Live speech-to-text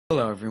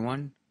Hello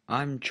everyone,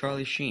 I'm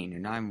Charlie Sheen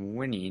and I'm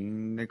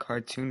winning the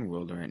cartoon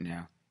world right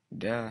now.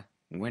 Duh,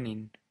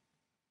 winning.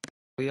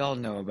 We all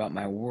know about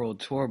my world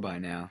tour by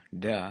now.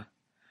 Duh.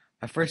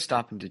 My first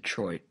stop in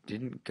Detroit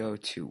didn't go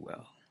too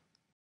well.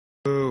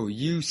 Oh,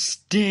 you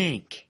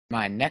stink!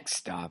 My next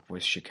stop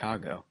was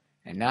Chicago,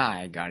 and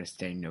I got a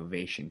standing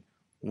ovation.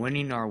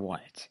 Winning or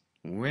what?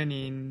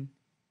 Winning.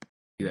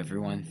 You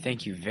everyone,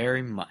 thank you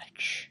very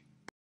much.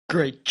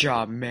 Great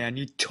job, man.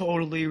 You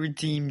totally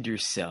redeemed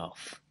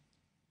yourself.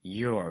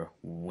 You're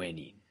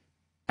winning.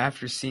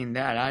 After seeing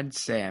that, I'd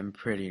say I'm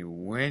pretty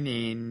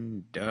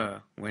winning. Duh,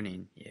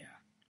 winning, yeah.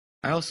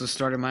 I also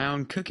started my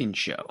own cooking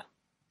show.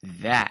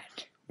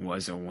 That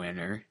was a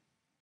winner.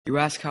 You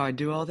ask how I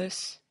do all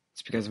this?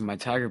 It's because of my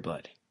tiger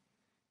blood.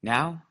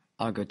 Now,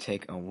 I'll go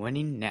take a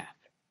winning nap.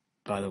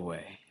 By the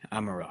way,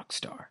 I'm a rock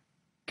star.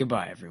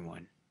 Goodbye,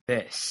 everyone.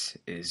 This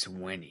is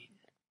winning.